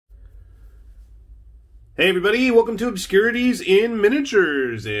Hey everybody, welcome to Obscurities in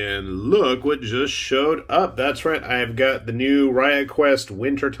Miniatures, and look what just showed up. That's right, I've got the new Riot Quest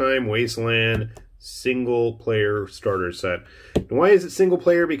Wintertime Wasteland single player starter set. And why is it single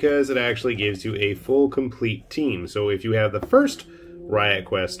player? Because it actually gives you a full complete team. So if you have the first Riot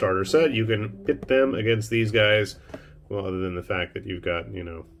Quest starter set, you can pit them against these guys. Well, other than the fact that you've got, wait,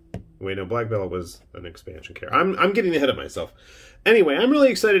 no, Black Bella was an expansion character. I'm getting ahead of myself. Anyway, I'm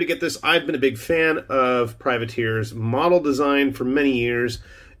really excited to get this. I've been a big fan of Privateer's model design for many years,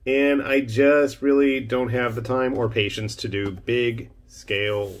 and I just really don't have the time or patience to do big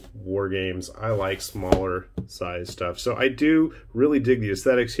scale war games. I like smaller size stuff. So I do really dig the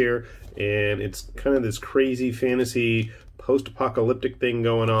aesthetics here, and it's kind of this crazy fantasy post-apocalyptic thing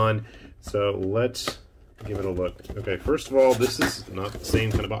going on. So let's give it a look. Okay, first of all, this is not the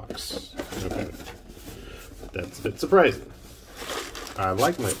same kind of box. Okay, that's a bit surprising. I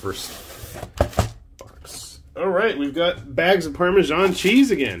like my first box. Alright, we've got bags of Parmesan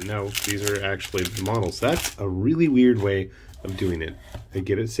cheese again. No, these are actually the models. That's a really weird way of doing it. I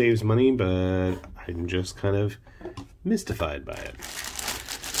get it saves money, but I'm just kind of mystified by it.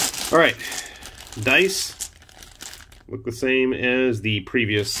 Alright, dice look the same as the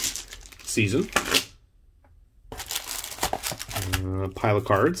previous season. Pile of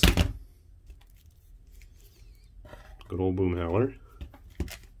cards. Good old Boomhowler.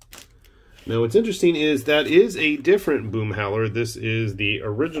 Now what's interesting is that is a different Boomhowler. This is the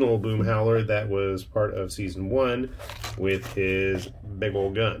original Boomhowler that was part of Season 1 with his big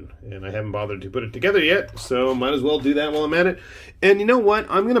old gun. And I haven't bothered to put it together yet, so might as well do that while I'm at it. And you know what?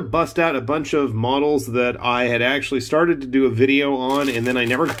 I'm going to bust out a bunch of models that I had actually started to do a video on, and then I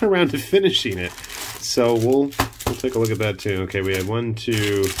never got around to finishing it. So we'll take a look at that too. Okay, we have 1,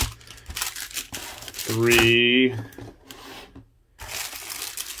 2, 3...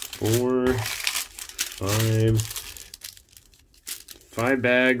 4, 5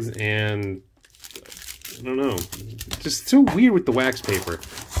 bags, and I don't know, just so weird with the wax paper.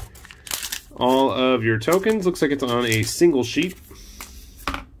 All of your tokens, looks like it's on a single sheet.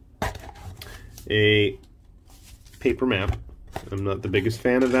 A paper map. I'm not the biggest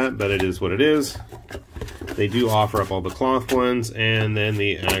fan of that, but it is what it is. They do offer up all the cloth ones, and then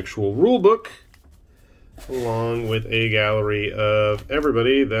the actual rule book, along with a gallery of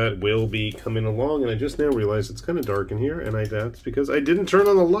everybody that will be coming along. And I just now realized it's kind of dark in here, and that's because I didn't turn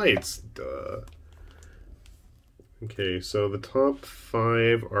on the lights. Duh. Okay, so the top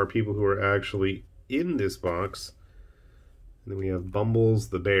 5 are people who are actually in this box. And then we have Bumbles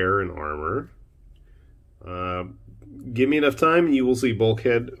the Bear in armor. Give me enough time, and you will see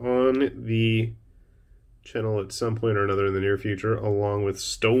Bulkhead on the channel at some point or another in the near future, along with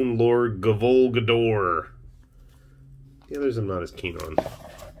Stone Lord Gavolgador. The others I'm not as keen on.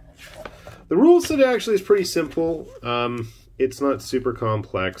 The rule set actually is pretty simple. It's not super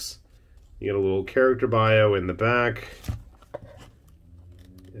complex. You get a little character bio in the back,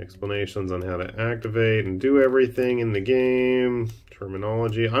 explanations on how to activate and do everything in the game,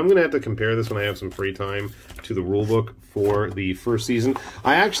 terminology. I'm going to have to compare this when I have some free time to the rulebook for the first season.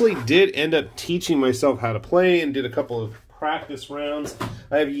 I actually did end up teaching myself how to play and did a couple of practice rounds.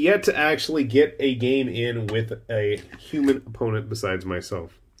 I have yet to actually get a game in with a human opponent besides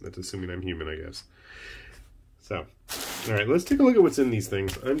myself. That's assuming I'm human, I guess. So, alright, let's take a look at what's in these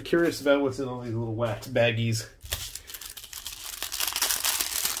things. I'm curious about what's in all these little wax baggies.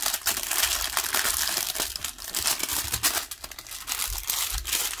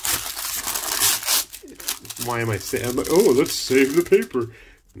 Why am I saying? I'm like, oh, let's save the paper.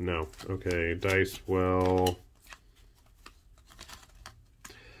 No. Okay, dice. Well,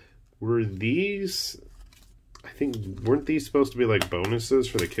 were these? I think weren't these supposed to be like bonuses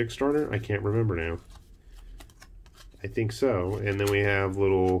for the Kickstarter? I can't remember now. I think so. And then we have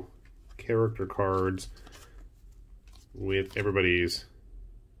little character cards with everybody's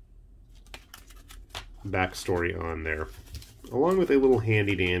backstory on there, along with a little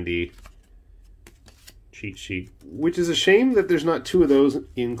handy dandy cheat sheet, which is a shame that there's not 2 of those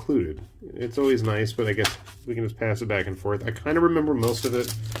included. It's always nice, but I guess we can just pass it back and forth. I kind of remember most of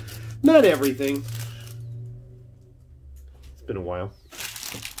it. Not everything. It's been a while.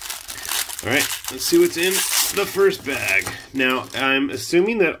 Alright, let's see what's in the first bag. Now, I'm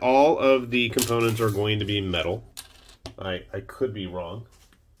assuming that all of the components are going to be metal. I could be wrong.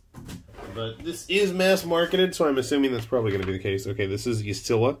 But this is mass marketed, so I'm assuming that's probably going to be the case. Okay, this is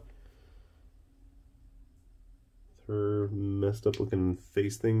Ysilla. Her messed up looking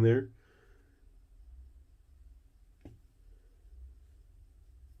face thing there.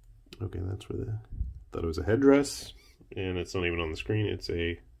 Okay, that's where the... thought it was a headdress, and it's not even on the screen. It's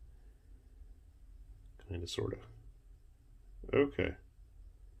a Kind of, sort of. Okay.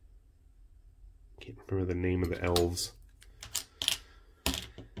 Can't remember the name of the elves.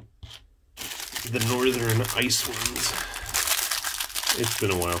 The northern ice ones. It's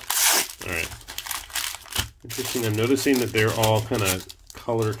been a while. Alright. Interesting. I'm noticing that they're all kind of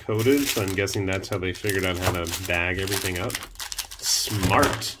color-coded, so I'm guessing that's how they figured out how to bag everything up.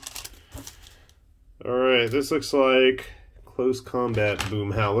 Smart. Alright, this looks like Close Combat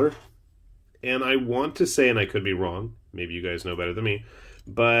Boomhowler. And I want to say, and I could be wrong, maybe you guys know better than me,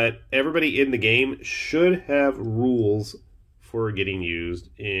 but everybody in the game should have rules for getting used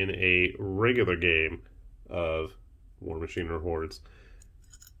in a regular game of War Machine or Hordes.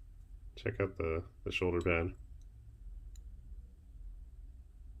 Check out the shoulder pad.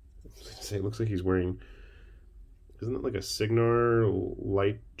 It looks like he's wearing, isn't it like a Signar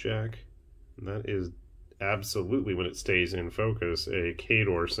light jack? And that is absolutely, when it stays in focus, a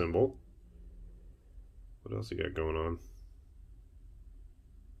Khador symbol. What else you got going on?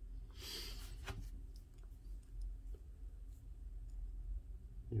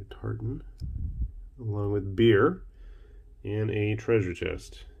 Your tartan, along with beer, and a treasure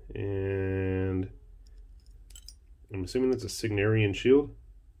chest. And I'm assuming that's a Signarian shield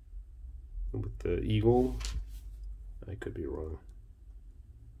with the eagle. I could be wrong.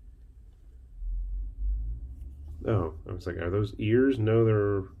 Oh, I was like, are those ears? No,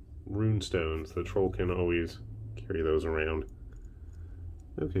 they're rune stones. The troll can always carry those around.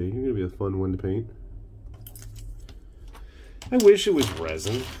 Okay, you're gonna be a fun one to paint. I wish it was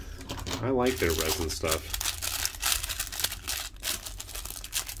resin. I like their resin stuff.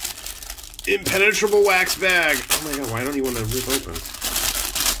 Impenetrable wax bag. Oh my god, why don't you want to rip open?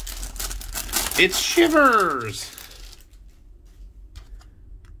 It's Shivers!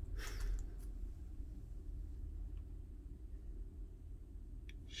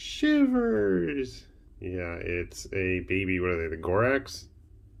 Shivers! Yeah, it's a baby, what are they, the Gorax?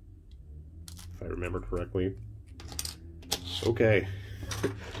 If I remember correctly. Okay.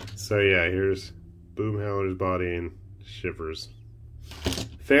 So yeah, here's Boomhowler's body and Shivers.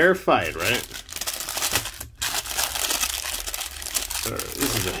 Fair fight, right? Alright,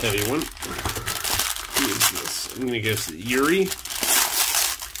 this is a heavy one. Who is this? I'm gonna guess Yuri.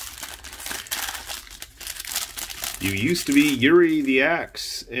 You used to be Yuri the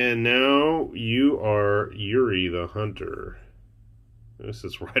Axe, and now you are Yuri the Hunter. This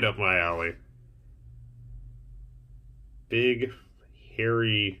is right up my alley. Big,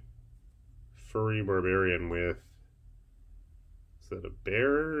 hairy, furry barbarian with, is that a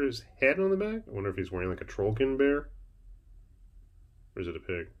bear's head on the back? I wonder if he's wearing like a trollkin bear. Or is it a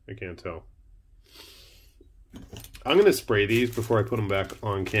pig? I can't tell. I'm going to spray these before I put them back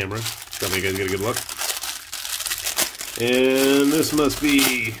on camera. So you guys get a good look. And this must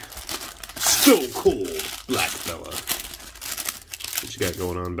be Stone Cold Black Bella. What you got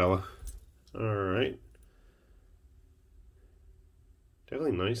going on, Bella? Alright.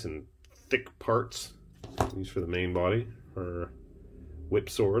 Definitely nice and thick parts. These for the main body. Her whip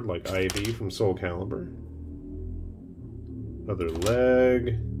sword, like Ivy from Soul Calibur. Other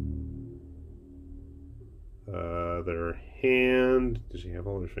leg. Their hand. Does she have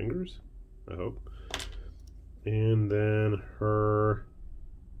all her fingers? I hope. And then her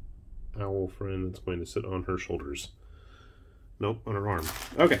owl friend that's going to sit on her shoulders. Nope, on her arm.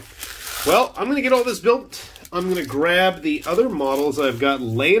 Okay. Well, I'm going to get all this built. I'm going to grab the other models I've got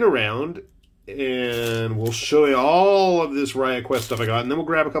laying around, and we'll show you all of this Riot Quest stuff I got, and then we'll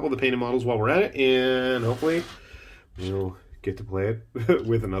grab a couple of the painted models while we're at it, and hopefully we'll get to play it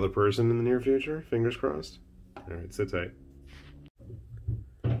with another person in the near future. Fingers crossed. Alright, sit tight.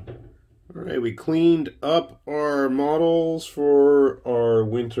 Alright, we cleaned up our models for our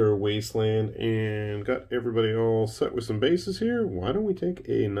Winter Wasteland and got everybody all set with some bases here. Why don't we take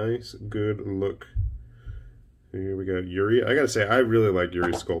a nice, good look? Here we got Yuri. I gotta say, I really like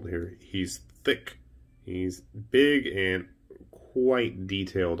Yuri's sculpt here. He's thick, he's big, and quite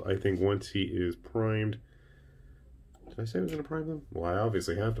detailed. I think once he is primed... Did I say I was going to prime them? Well, I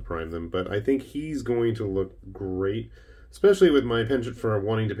obviously have to prime them, but I think he's going to look great. Especially with my penchant for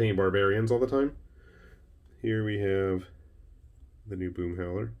wanting to paint barbarians all the time. Here we have the new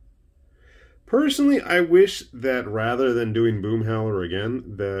Boomhowler. Personally, I wish that rather than doing Boomhowler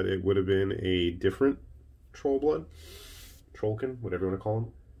again, that it would have been a different Trollblood. Trollkin, whatever you want to call him.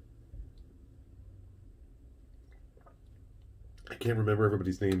 I can't remember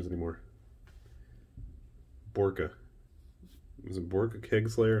everybody's names anymore. Borka. Was it Borka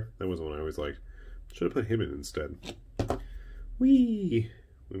Kegslayer? That was the one I always liked. Should have put him in instead. Whee!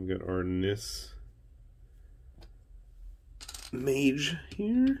 We've got our Nis Mage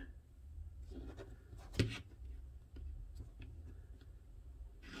here.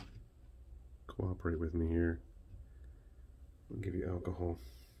 Cooperate with me here. I'll give you alcohol.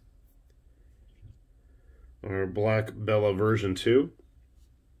 Our Black Bella version 2.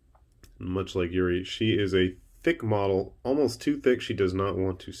 Much like Yuri, she is a thick model, almost too thick. She does not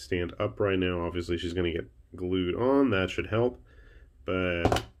want to stand up right now. Obviously, she's going to get glued on. That should help.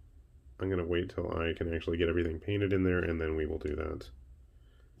 But I'm going to wait till I can actually get everything painted in there, and then we will do that.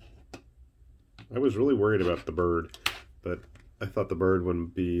 I was really worried about the bird, but I thought the bird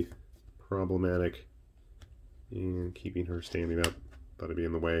wouldn't be problematic. And keeping her standing up, thought it'd be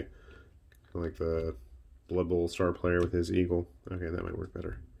in the way. Kind of like the Blood Bowl star player with his eagle. Okay, that might work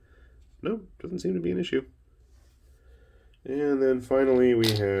better. Nope, doesn't seem to be an issue. And then finally we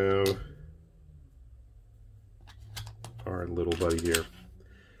have our little buddy here.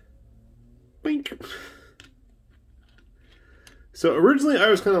 Bink! So originally I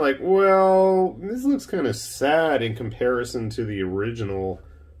was kind of like, well, this looks kind of sad in comparison to the original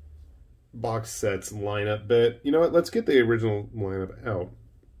box sets lineup, but you know what, let's get the original lineup out.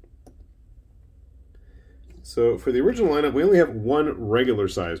 So for the original lineup, we only have one regular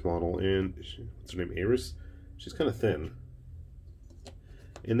size model, and what's her name, Aris? She's kind of thin.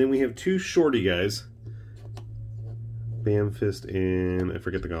 And then we have two shorty guys, Bamfist and I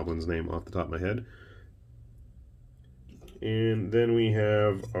forget the goblin's name off the top of my head. And then we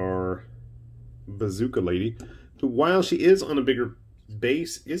have our bazooka lady, who while she is on a bigger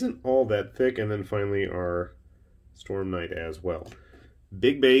base, isn't all that thick. And then finally our Storm Knight as well.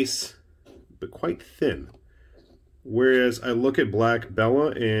 Big base, but quite thin. Whereas I look at Black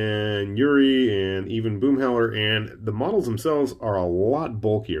Bella and Yuri and even Boomhowler, and the models themselves are a lot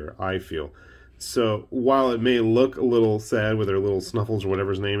bulkier, I feel. So while it may look a little sad with their little Snuffles or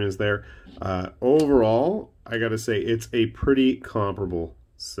whatever his name is there, overall, I gotta say, it's a pretty comparable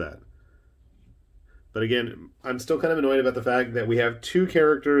set. But again, I'm still kind of annoyed about the fact that we have two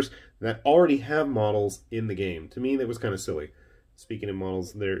characters that already have models in the game. To me, that was kind of silly. Speaking of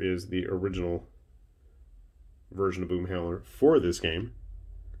models, there is the original version of Boomhowler for this game.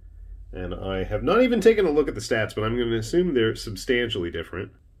 And I have not even taken a look at the stats, but I'm going to assume they're substantially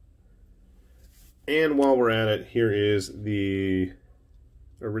different. And while we're at it, here is the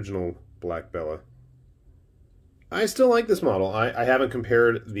original Black Bella. I still like this model. I haven't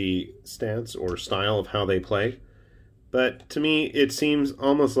compared the stats or style of how they play, but to me it seems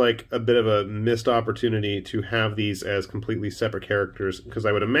almost like a bit of a missed opportunity to have these as completely separate characters, because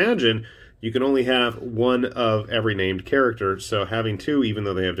I would imagine you can only have one of every named character, so having two, even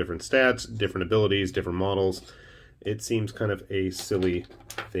though they have different stats, different abilities, different models, it seems kind of a silly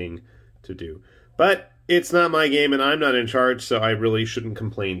thing to do. But it's not my game and I'm not in charge, so I really shouldn't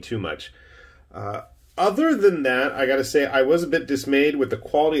complain too much. Other than that, I gotta say, I was a bit dismayed with the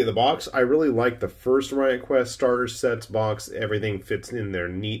quality of the box. I really like the first Riot Quest starter sets box. Everything fits in there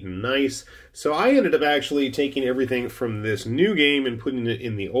neat and nice. So I ended up actually taking everything from this new game and putting it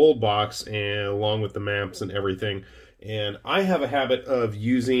in the old box, and along with the maps and everything. And I have a habit of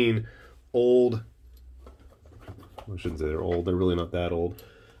using old... I shouldn't say they're old. They're really not that old.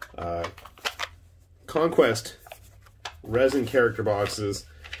 Conquest resin character boxes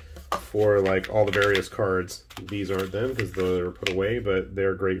for like all the various cards. These aren't them because they're put away, but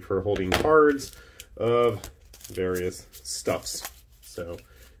they're great for holding cards of various stuffs. So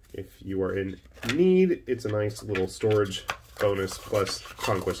if you are in need, it's a nice little storage bonus, plus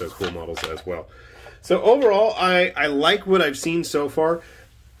Conquest has cool models as well. So overall, I like what I've seen so far.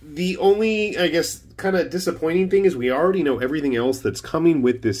 The only, I guess, kind of disappointing thing is we already know everything else that's coming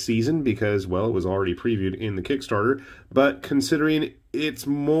with this season because, well, it was already previewed in the Kickstarter. But considering it's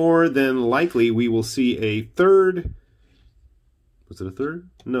more than likely we will see a third... Was it a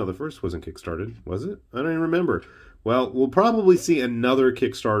third? No, the first wasn't Kickstarted, was it? I don't even remember. Well, we'll probably see another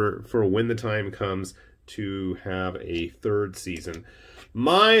Kickstarter for when the time comes to have a third season.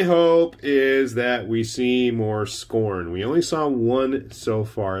 My hope is that we see more Scorn. We only saw one so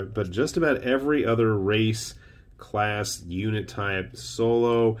far, but just about every other race, class, unit type,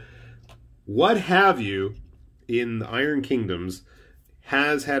 solo, what have you, in the Iron Kingdoms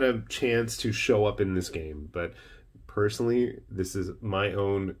has had a chance to show up in this game. But personally, this is my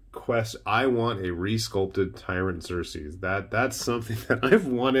own quest. I want a resculpted Tyrant Xerxes. That's something that I've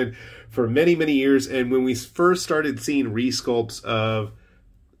wanted for many, many years. And when we first started seeing resculpts of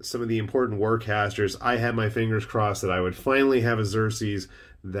some of the important warcasters, I had my fingers crossed that I would finally have a Xerxes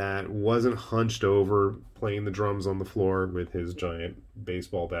that wasn't hunched over playing the drums on the floor with his giant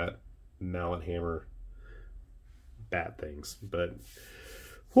baseball bat, mallet hammer, bat things. But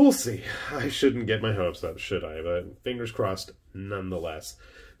we'll see. I shouldn't get my hopes up, should I? But fingers crossed nonetheless.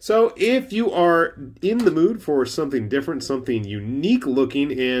 So if you are in the mood for something different, something unique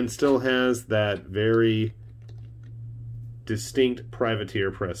looking, and still has that very distinct privateer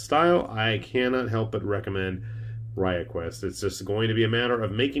press style, I cannot help but recommend Riot Quest. It's just going to be a matter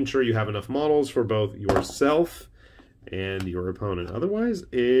of making sure you have enough models for both yourself and your opponent. Otherwise,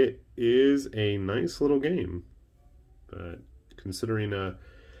 it is a nice little game. But considering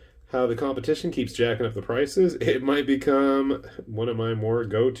how the competition keeps jacking up the prices, it might become one of my more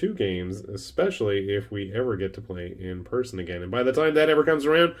go-to games, especially if we ever get to play in person again. And by the time that ever comes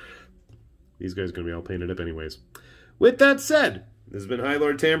around, these guys are going to be all painted up anyways. With that said, this has been High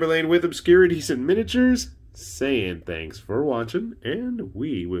Lord Tamberlane with Obscurities and Miniatures, saying thanks for watching, and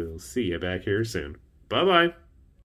we will see you back here soon. Bye-bye.